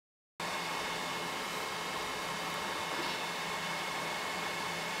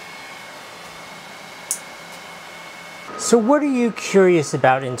So what are you curious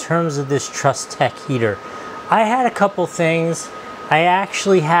about in terms of this TRUSTECH heater? I had a couple things. I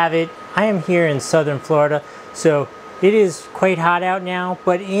actually have it. I am here in southern Florida, so it is quite hot out now,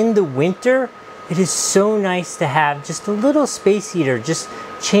 but in the winter, it is so nice to have just a little space heater. Just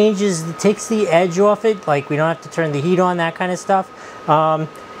takes the edge off it, like we don't have to turn the heat on, that kind of stuff.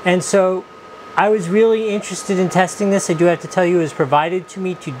 And so I was really interested in testing this. I do have to tell you, it was provided to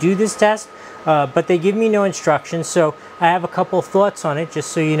me to do this test, but they give me no instructions, so I have a couple of thoughts on it,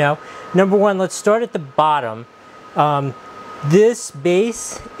 just so you know. Number one, let's start at the bottom. This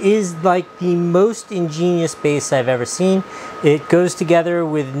base is like the most ingenious base I've ever seen. It goes together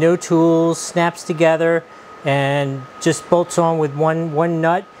with no tools, snaps together, and just bolts on with one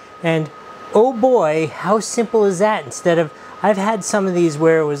nut. And oh boy, how simple is that? Instead of, I've had some of these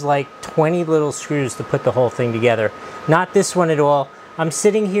where it was like 20 little screws to put the whole thing together. Not this one at all. I'm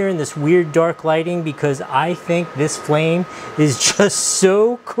sitting here in this weird dark lighting because I think this flame is just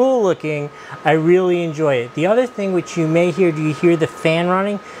so cool looking. I really enjoy it. The other thing which you may hear, do you hear the fan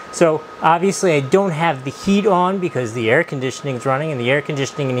running? So obviously I don't have the heat on because the air conditioning is running, and the air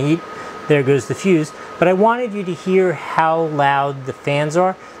conditioning and heat, there goes the fuse. But I wanted you to hear how loud the fans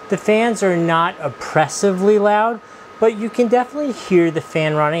are. The fans are not oppressively loud, but you can definitely hear the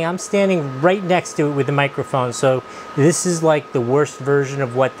fan running. I'm standing right next to it with the microphone, so this is like the worst version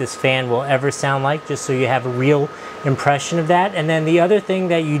of what this fan will ever sound like, just so you have a real impression of that. And then the other thing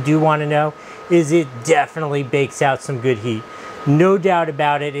that you do want to know is it definitely bakes out some good heat. No doubt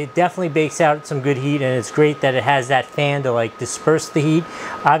about it, it definitely bakes out some good heat, and it's great that it has that fan to like disperse the heat.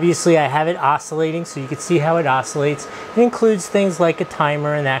 Obviously I have it oscillating, so you can see how it oscillates. It includes things like a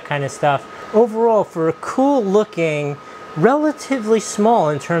timer and that kind of stuff. Overall, for a cool looking, relatively small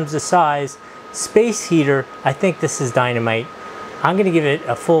in terms of size, space heater, I think this is dynamite. I'm going to give it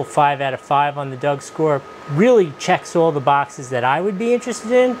a full 5 out of 5 on the Doug score. Really checks all the boxes that I would be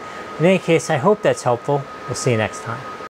interested in. In any case, I hope that's helpful. We'll see you next time.